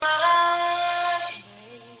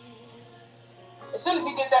As soon as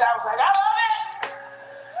he did that, I was like, I love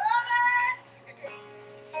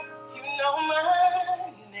it. You know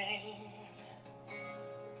my name.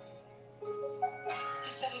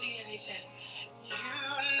 He said it again. He said,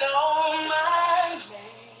 you know my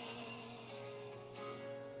name.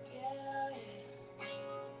 Yeah, yeah.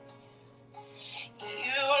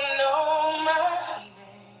 You know my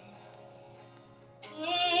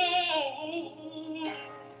name.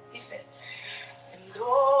 He said, and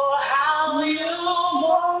oh, how you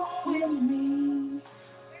walk with me.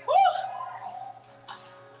 Woo!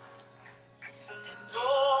 And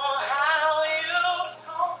oh, how you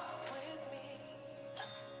talk with me.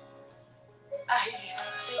 I hear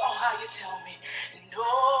you. Say, oh, how you tell me. And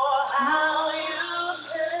oh, how you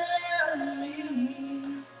tell me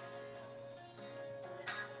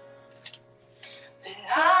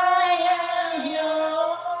that I am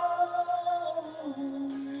yours.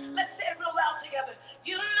 Let's say it real loud together.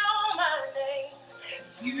 You know my name.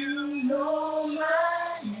 You know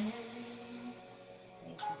my name.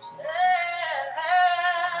 Thank you, Jesus.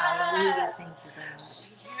 Hallelujah. Thank you, God.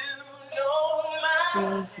 You know my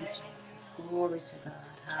Thank you, Jesus. Glory to God.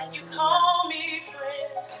 Hallelujah. And you call me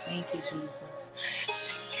friend. Thank you, Jesus.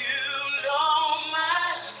 You know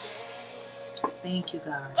my name. Thank you,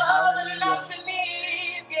 God. Hallelujah.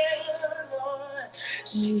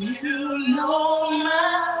 You know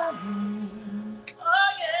my name.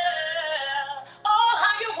 Oh, yeah. Oh,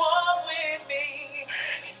 how you walk with me.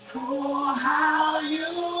 Oh, how you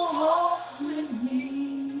walk with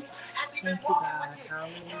me. Has he been walking with you?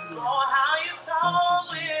 Hallelujah. Oh, how you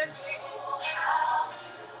talk with me.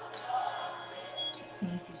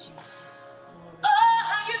 Thank you, Jesus. Oh,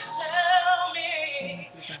 how you tell me.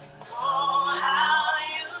 Thank you, God. Oh, how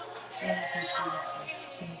you tell me. Thank you, Jesus.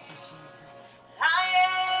 Thank you, Jesus. I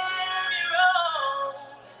am your own.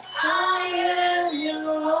 I am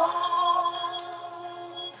your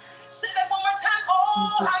own. Say that one more time.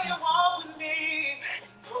 Oh, how you walk with me.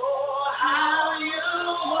 Oh, how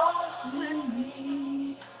you walk with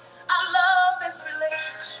me. I love this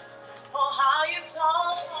relationship. Oh, how you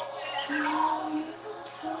talk with me. How you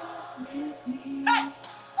talk with me. Hey.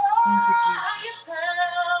 Thank you, Jesus. How you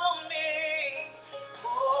tell me.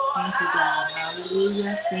 Oh, thank you, God.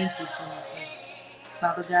 Hallelujah. Thank you, Jesus.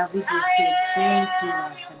 Father God, we just say thank you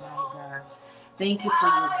on tonight, God. Thank you for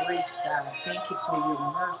your grace, God. Thank you for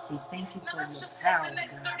your mercy. Thank you for your power,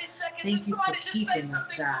 God. Thank you for keeping us,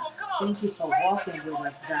 God. Thank you for walking with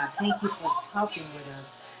us, God. Thank you for talking with us.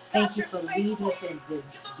 Thank you for leading us and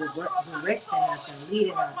directing us and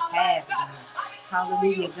leading our path, God.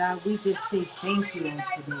 Hallelujah, God. We just say thank you on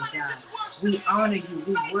today, God. We honor you.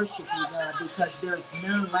 We worship you, God, because there's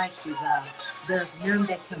none like you, God. There's none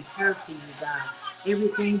that compare to you, God.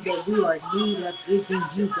 Everything that we are in need of is in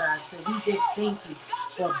you, God. So we just thank you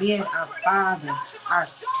for being our Father, our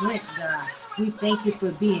strength, God. We thank you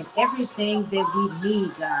for being everything that we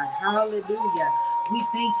need, God. Hallelujah. We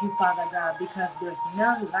thank you, Father God, because there's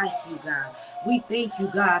none like you, God. We thank you,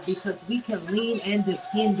 God, because we can lean and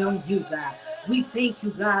depend on you, God. We thank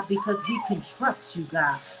you, God, because we can trust you,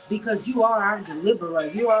 God, because you are our deliverer.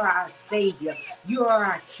 You are our savior. You are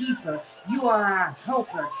our keeper. You are our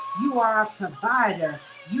helper. You are our provider.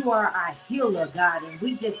 You are our healer, God. And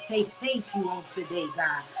we just say thank you on today,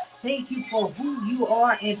 God. Thank you for who you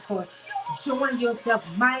are and for showing yourself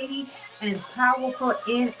mighty and powerful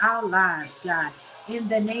in our lives, God. In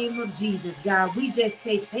the name of Jesus, God, we just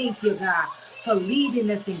say thank you, God, for leading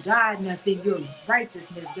us and guiding us in your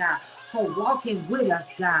righteousness, God, for walking with us,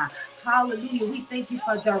 God. Hallelujah. We thank you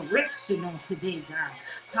for direction on today, God.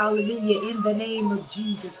 Hallelujah. In the name of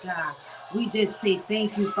Jesus, God. We just say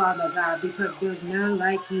thank you, Father God, because there's none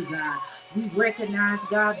like you, God. We recognize,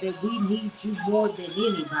 God, that we need you more than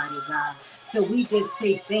anybody, God. So we just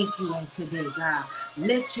say thank you on today, God.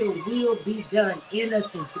 Let your will be done in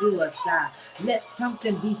us and through us, God. Let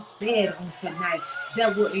something be said on tonight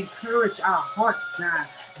that will encourage our hearts, God,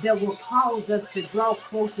 that will cause us to draw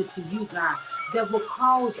closer to you, God, that will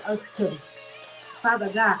cause us to, Father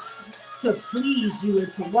God, to please you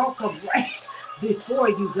and to walk upright before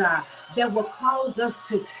you, God, that will cause us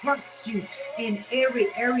to trust you in every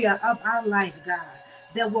area of our life, God,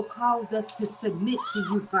 that will cause us to submit to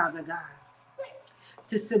you, Father God,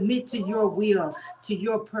 to submit to your will, to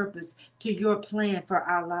your purpose, to your plan for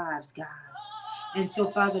our lives, God. And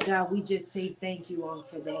so, Father God, we just say thank you on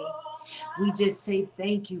today. We just say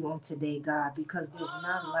thank you on today, God, because there's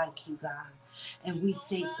none like you, God. And we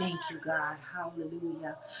say thank you, God.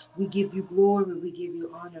 Hallelujah. We give you glory, we give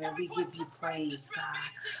you honor, and we give you praise, God.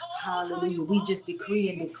 Hallelujah. We just decree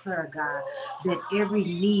and declare, God, that every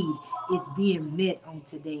need is being met on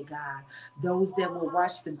today, God. Those that will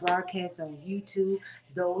watch the broadcast on YouTube,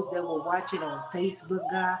 those that will watch it on Facebook,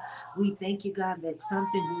 God, we thank you, God, that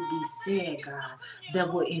something will be said, God,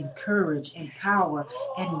 that will encourage, empower,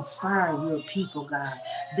 and inspire your people, God,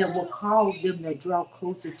 that will cause them to draw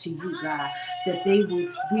closer to you, God, that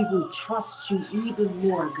we will trust you even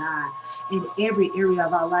more, God. In every area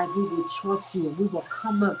of our life, we will trust you and we will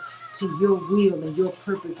come up to your will and your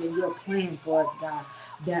purpose and your plan for us, God,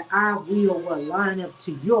 that our will line up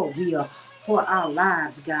to your will for our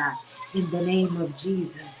lives, God, in the name of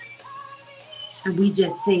Jesus. And we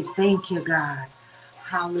just say thank you, God.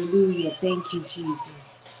 Hallelujah. Thank you,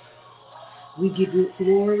 Jesus. We give you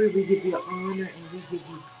glory, we give you honor, and we give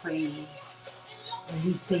you praise. And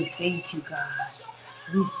we say thank you, God.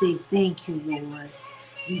 We say thank you, Lord.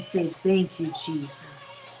 We say thank you, Jesus.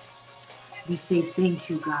 We say thank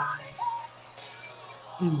you, God.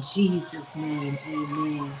 In Jesus' name,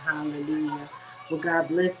 amen. Hallelujah. Well, God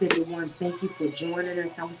bless everyone. Thank you for joining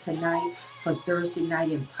us on tonight for Thursday Night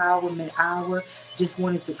Empowerment Hour. Just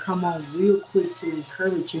wanted to come on real quick to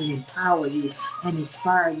encourage you and empower you and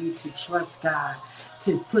inspire you to trust God,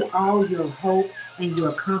 to put all your hope and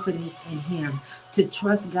your confidence in Him, to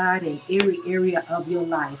trust God in every area of your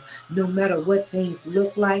life, no matter what things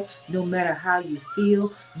look like, no matter how you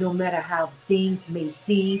feel, no matter how things may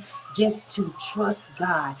seem, just to trust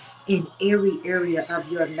God in every area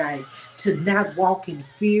of your life, to not walk in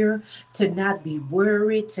fear, to not be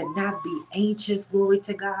worried, to not be anxious, glory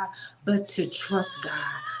to God, but to trust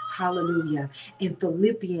God. Hallelujah. In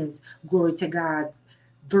Philippians, glory to God,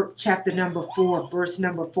 chapter number 4, verse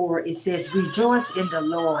number 4, it says, rejoice in the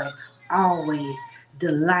Lord always,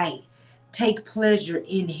 delight. Take pleasure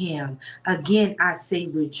in him. Again, I say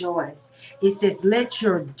rejoice. It says, let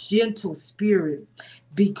your gentle spirit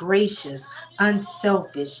be gracious,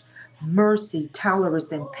 unselfish, mercy,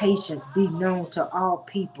 tolerance, and patience be known to all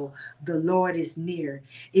people. The Lord is near.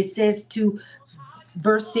 It says to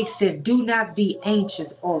Verse 6 says, do not be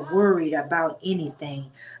anxious or worried about anything,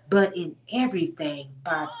 but in everything,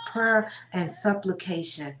 by prayer and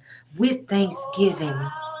supplication, with thanksgiving,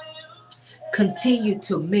 continue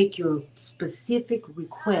to make your specific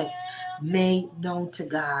requests made known to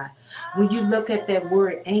God. When you look at that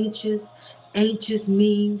word anxious, anxious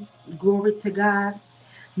means, glory to God,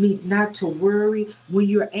 means not to worry. When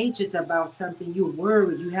you're anxious about something, you're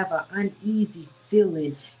worried. You have an uneasy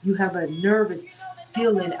feeling. You have a nervous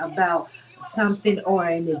feeling about something or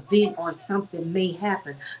an event or something may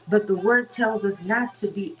happen. But the word tells us not to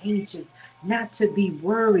be anxious, not to be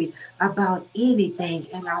worried about anything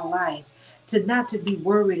in our life. To not to be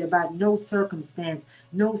worried about no circumstance,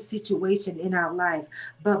 no situation in our life,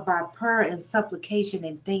 but by prayer and supplication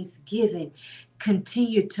and thanksgiving,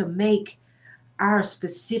 continue to make our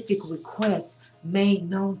specific requests made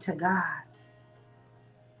known to God.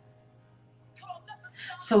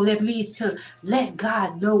 So that means to let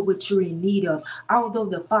God know what you're in need of. Although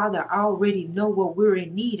the Father already know what we're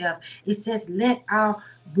in need of, it says let our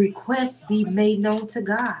requests be made known to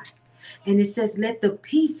God. And it says let the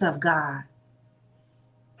peace of God,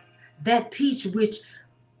 that peace which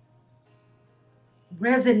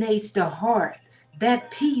resonates the heart, that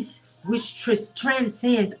peace which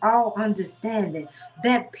transcends all understanding,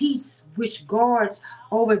 that peace which guards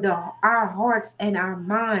over our hearts and our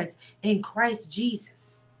minds in Christ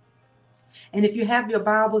Jesus. And if you have your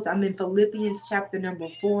Bibles, I'm in Philippians chapter number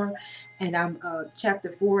 4, and I'm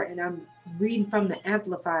chapter 4, and I'm reading from the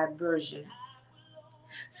Amplified version.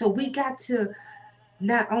 So we got to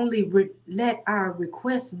not only let our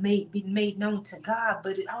requests be made known to God,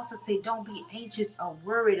 but it also say don't be anxious or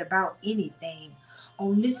worried about anything.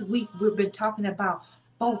 On this week, we've been talking about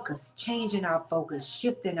focus, changing our focus,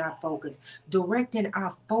 shifting our focus, directing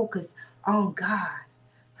our focus on God.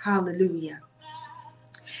 Hallelujah.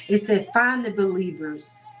 It said, find the believers.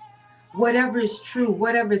 Whatever is true,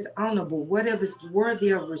 whatever is honorable, whatever is worthy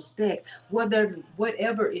of respect,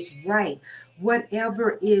 whatever is right,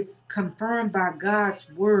 whatever is confirmed by God's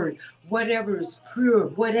word, whatever is pure,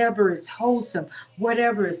 whatever is wholesome,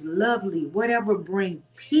 whatever is lovely, whatever bring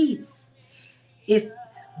peace, if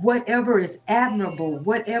whatever is admirable,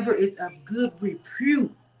 whatever is of good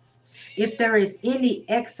repute, if there is any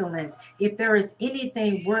excellence, if there is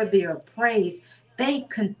anything worthy of praise, think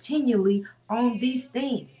continually on these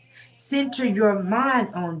things. Center your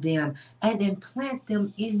mind on them and implant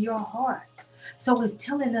them in your heart. So it's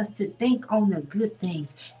telling us to think on the good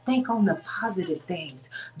things, think on the positive things.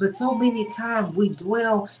 But so many times we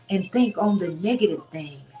dwell and think on the negative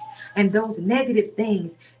things. And those negative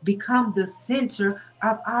things become the center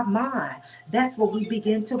of our mind. That's what we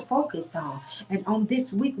begin to focus on. And on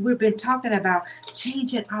this week, we've been talking about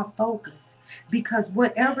changing our focus. Because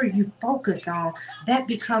whatever you focus on, that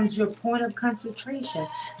becomes your point of concentration.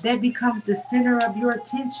 That becomes the center of your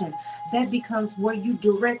attention. That becomes where you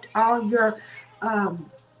direct all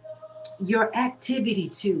your activity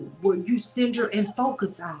to, where you center and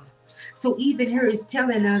focus on. So even here is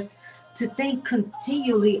telling us to think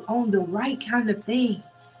continually on the right kind of things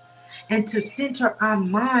and to center our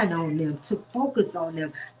mind on them, to focus on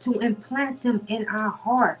them, to implant them in our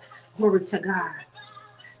heart. Glory to God.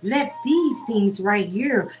 Let these things right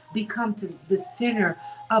here become the center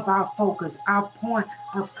of our focus, our point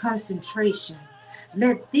of concentration.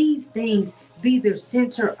 Let these things be the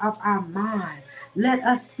center of our mind. Let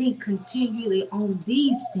us think continually on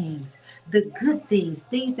these things, the good things,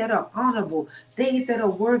 things that are honorable, things that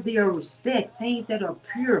are worthy of respect, things that are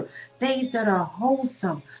pure, things that are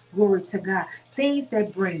wholesome, glory to God, things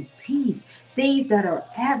that bring peace, things that are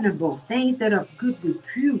admirable, things that are good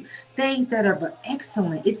repute, things that are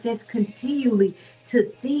excellent. It says continually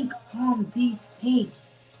to think on these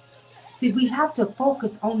things. See, we have to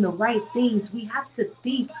focus on the right things. We have to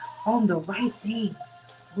think on the right things.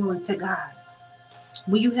 Glory to God.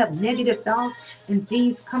 When you have negative thoughts and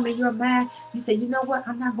things come in your mind, you say, you know what?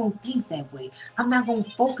 I'm not going to think that way. I'm not going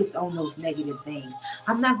to focus on those negative things.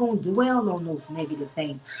 I'm not going to dwell on those negative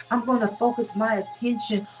things. I'm going to focus my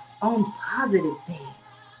attention on positive things.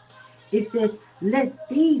 It says, let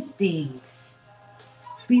these things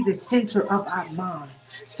be the center of our mind.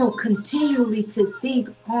 So continually to think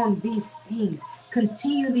on these things.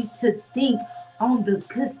 Continually to think on the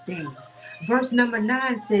good things. Verse number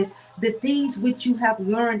 9 says, the things which you have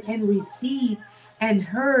learned and received and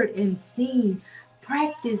heard and seen,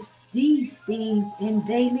 practice these things in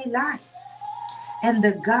daily life. And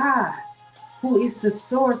the God who is the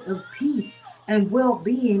source of peace and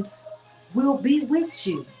well-being will be with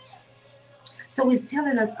you. So it's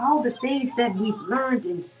telling us all the things that we've learned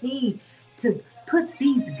and seen to put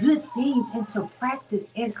these good things into practice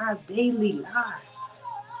in our daily life.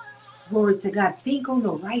 Glory to God. Think on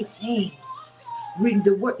the right things.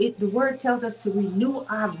 The word tells us to renew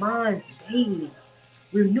our minds daily.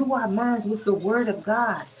 Renew our minds with the word of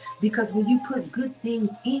God. Because when you put good things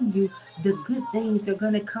in you, the good things are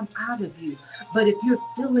going to come out of you. But if you're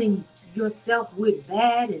filling yourself with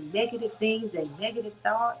bad and negative things and negative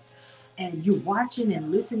thoughts, and you're watching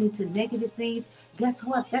and listening to negative things, guess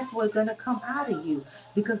what? That's what's going to come out of you.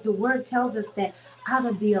 Because the word tells us that out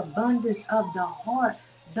of the abundance of the heart,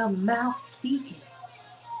 the mouth speaketh.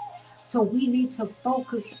 So we need to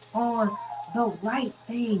focus on the right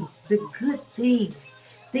things, the good things,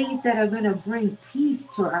 things that are going to bring peace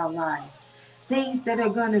to our life, things that are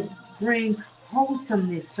going to bring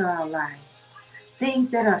wholesomeness to our life,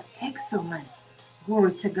 things that are excellent.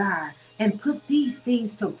 Glory to God. And put these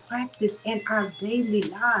things to practice in our daily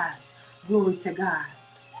lives. Glory to God.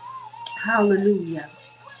 Hallelujah.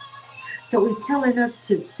 So it's telling us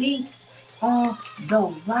to think on the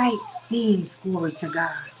right things. Glory to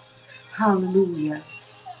God. Hallelujah.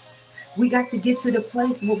 We got to get to the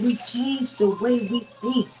place where we change the way we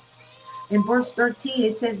think. In verse 13,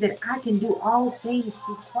 it says that I can do all things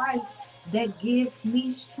through Christ that gives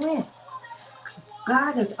me strength.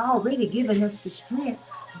 God has already given us the strength.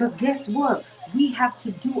 But guess what? We have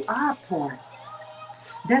to do our part.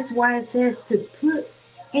 That's why it says to put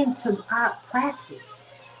into our practice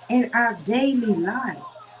in our daily life.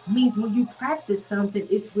 Means when you practice something,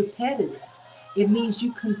 it's repetitive. It means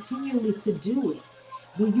you continually to do it.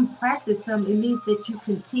 When you practice something, it means that you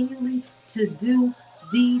continually to do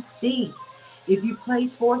these things. If you play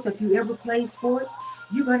sports, if you ever play sports,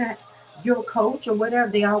 you're going to, your coach or whatever,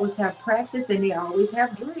 they always have practice and they always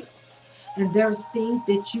have drills. And there's things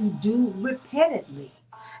that you do repetitively.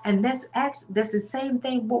 And that's the same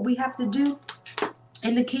thing what we have to do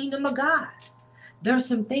in the kingdom of God. There's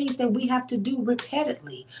some things that we have to do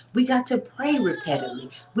repetitively. We got to pray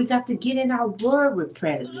repetitively. We got to get in our word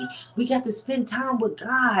repetitively. We got to spend time with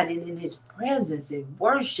God and in his presence and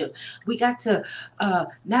worship. We got to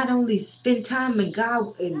not only spend time in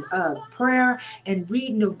God in prayer and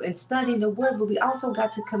reading and studying the word, but we also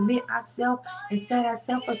got to commit ourselves and set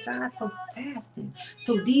ourselves aside for fasting.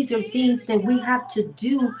 So these are things that we have to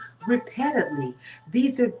do repetitively.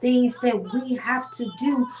 These are things that we have to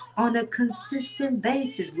do on a consistent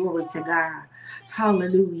basis. Glory to God.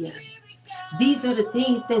 Hallelujah. These are the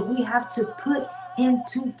things that we have to put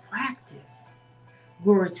into practice.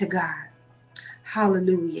 Glory to God.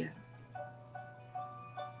 Hallelujah.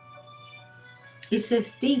 It says,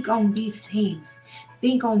 think on these things.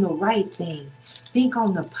 Think on the right things. Think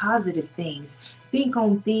on the positive things. Think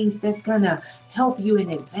on things that's going to help you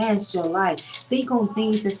and advance your life. Think on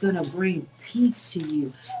things that's going to bring peace to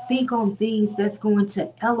you. Think on things that's going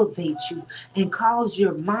to elevate you and cause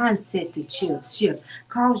your mindset to shift.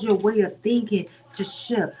 Cause your way of thinking to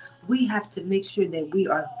shift. We have to make sure that we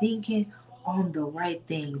are thinking on the right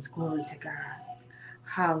things. Glory to God.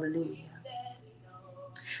 Hallelujah.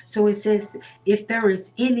 So it says, if there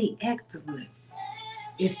is any excellence,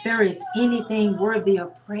 if there is anything worthy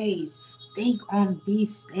of praise, think on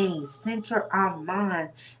these things. Center our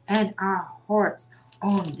minds and our hearts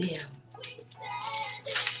on them.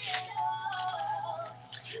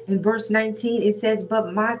 In verse 19, it says,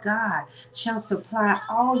 but my God shall supply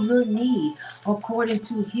all your need according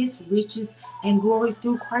to his riches and glory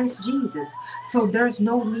through Christ Jesus. So there's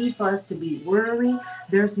no need for us to be worried.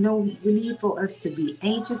 There's no need for us to be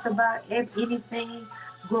anxious about anything.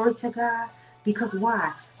 Glory to God. Because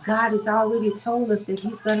why? God has already told us that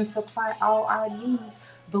he's going to supply all our needs,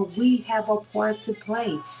 but we have a part to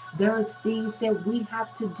play. There is things that we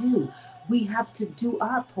have to do. We have to do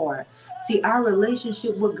our part. See, our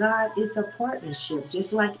relationship with God is a partnership,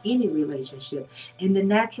 just like any relationship. In the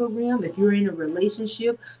natural realm, if you're in a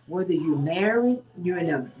relationship, whether you're married, you're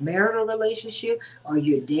in a marital relationship, or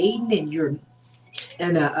you're dating and you're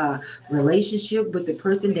in a relationship with the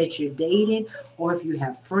person that you're dating, or if you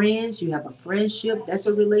have friends, you have a friendship, that's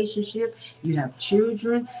a relationship. You have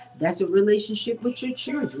children, that's a relationship with your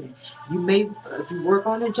children. You may, if you work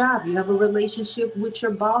on a job, you have a relationship with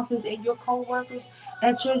your bosses and your co-workers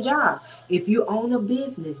at your job. If you own a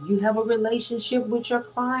business, you have a relationship with your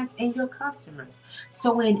clients and your customers.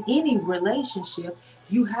 So in any relationship,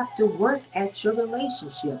 you have to work at your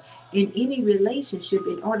relationship. In any relationship,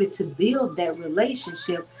 in order to build that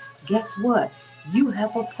relationship, guess what? You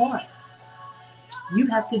have a part. You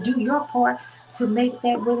have to do your part to make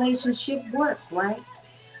that relationship work, right?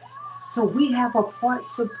 So we have a part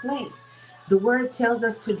to play. The word tells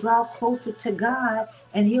us to draw closer to God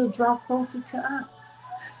and he'll draw closer to us.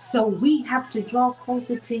 So we have to draw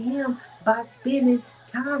closer to him by spending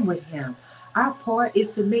time with him. Our part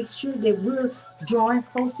is to make sure that we're drawing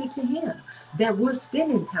closer to him, that we're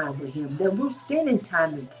spending time with him, that we're spending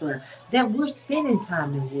time in prayer, that we're spending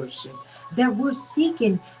time in worship, that we're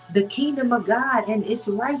seeking the kingdom of God and its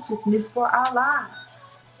righteousness for our lives,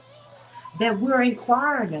 that we're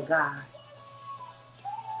inquiring of God,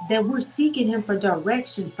 that we're seeking him for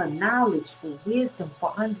direction, for knowledge, for wisdom,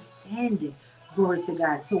 for understanding. Glory to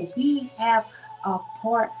God. So we have a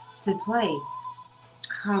part to play.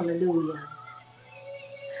 Hallelujah.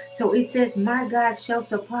 So it says, my God shall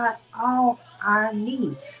supply all our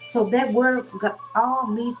need. So that word all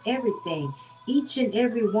means everything. Each and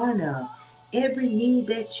every one of every need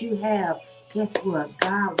that you have, guess what?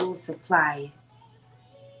 God will supply it.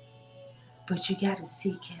 But you got to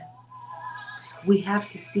seek him. We have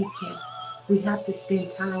to seek him. We have to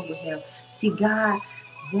spend time with him. See, God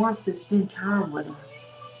wants to spend time with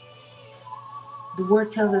us. The word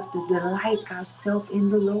tells us to delight ourselves in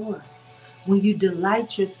the Lord. When you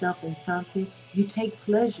delight yourself in something, you take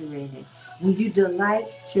pleasure in it. When you delight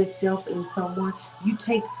yourself in someone, you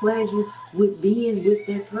take pleasure with being with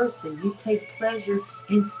that person. You take pleasure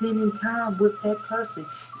in spending time with that person.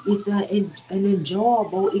 It's an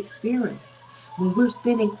enjoyable experience. When we're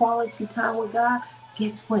spending quality time with God,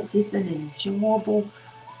 guess what? It's an enjoyable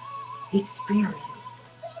experience.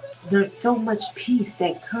 There's so much peace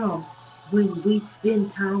that comes when we spend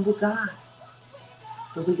time with God.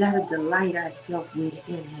 But we got to delight ourselves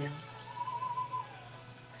within him.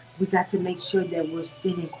 We got to make sure that we're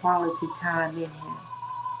spending quality time in him,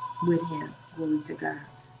 with him. Glory to God.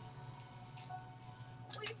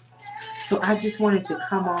 So I just wanted to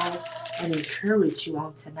come on and encourage you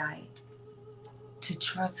on tonight to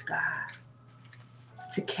trust God,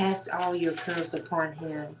 to cast all your cares upon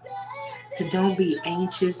him, to don't be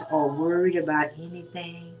anxious or worried about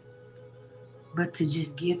anything, but to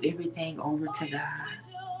just give everything over to God,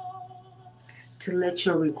 to let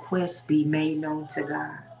your requests be made known to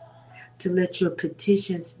God, to let your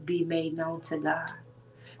petitions be made known to God.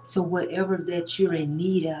 So whatever that you're in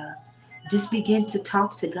need of, just begin to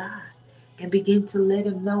talk to God and begin to let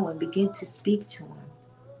him know and begin to speak to him.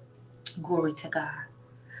 Glory to God.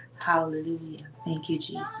 Hallelujah. Thank you,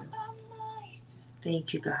 Jesus.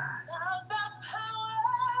 Thank you, God.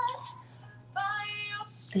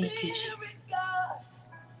 Thank you, Jesus.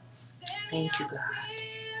 Thank you, God.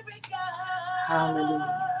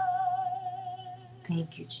 Hallelujah.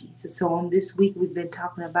 Thank you, Jesus. So on this week, we've been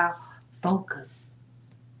talking about focus.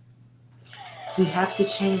 We have to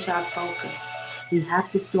change our focus. We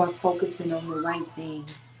have to start focusing on the right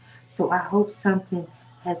things. So I hope something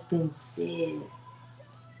has been said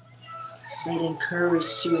that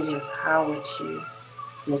encouraged you and empowered you,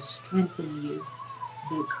 that strengthened you,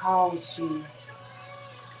 that caused you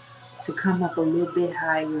to come up a little bit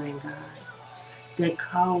higher in God, that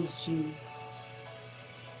caused you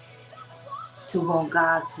to want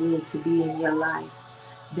God's will to be in your life,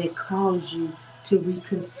 that caused you to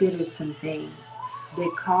reconsider some things,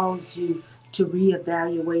 that caused you to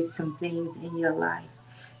reevaluate some things in your life,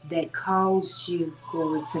 that caused you,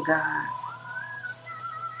 glory to God,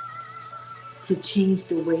 to change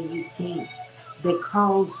the way you think, that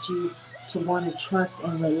caused you to want to trust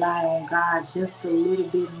and rely on God just a little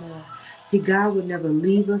bit more. See, God would never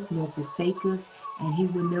leave us nor forsake us, and He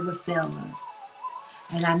would never fail us.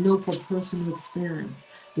 And I know from personal experience,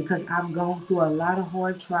 because I've gone through a lot of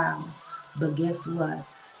hard trials, but guess what?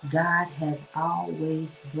 God has always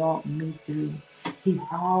brought me through. He's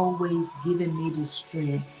always given me the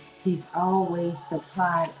strength. He's always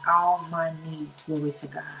supplied all my needs, glory to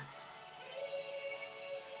God.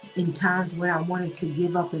 In times when I wanted to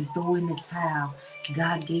give up and throw in the towel,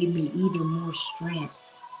 God gave me even more strength.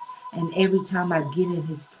 And every time I get in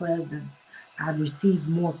His presence, I receive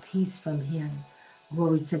more peace from Him.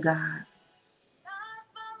 Glory to God.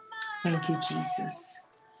 Thank you, Jesus.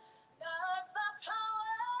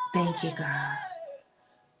 Thank you, God.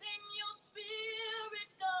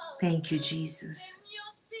 Thank you, Jesus.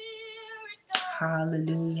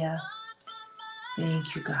 Hallelujah.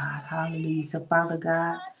 Thank you, God. Hallelujah. So, Father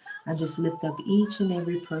God, I just lift up each and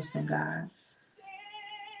every person, God,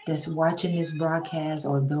 that's watching this broadcast,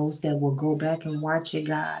 or those that will go back and watch it,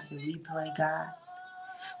 God, the replay, God.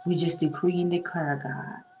 We just decree and declare,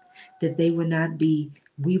 God, that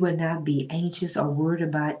we will not be anxious or worried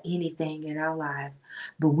about anything in our life,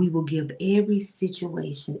 but we will give every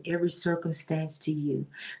situation, every circumstance to you,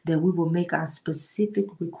 that we will make our specific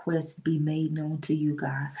requests be made known to you,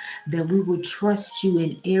 God, that we will trust you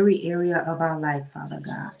in every area of our life, Father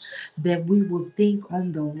God, that we will think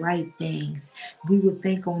on the right things, we will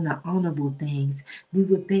think on the honorable things, we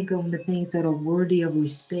will think on the things that are worthy of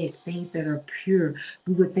respect, things that are pure,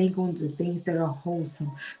 we will think on the things that are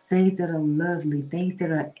wholesome, things that are lovely, things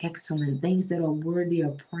that are excellent, things that are worthy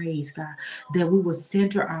of praise, God, that we will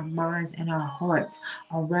center our minds and our hearts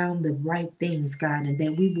around the right things, God, and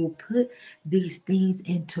that we will put these things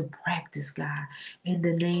into practice, God, in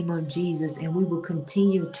the name of Jesus, and we will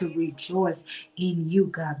continue to rejoice in you,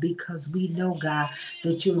 God, because we know, God,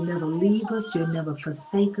 that you'll never leave us, you'll never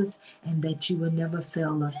forsake us, and that you will never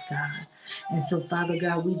fail us, God. And so, Father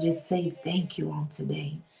God, we just say thank you on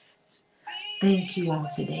today. Thank you on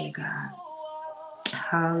today, God.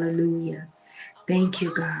 Hallelujah. Thank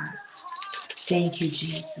you, God. Thank you,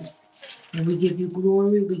 Jesus. And we give you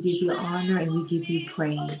glory, we give you honor, and we give you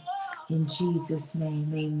praise. In Jesus'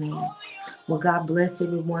 name, amen. Well, God bless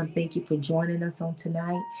everyone. Thank you for joining us on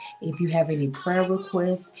tonight. If you have any prayer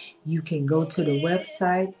requests, you can go to the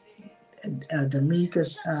website. The link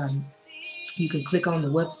is you can click on the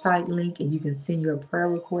website link and you can send your prayer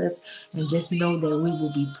request, and just know that we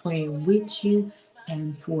will be praying with you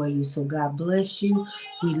and for you. So God bless you.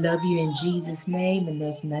 We love you in Jesus' name, and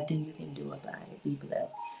there's nothing you can do about it. Be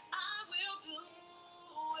blessed.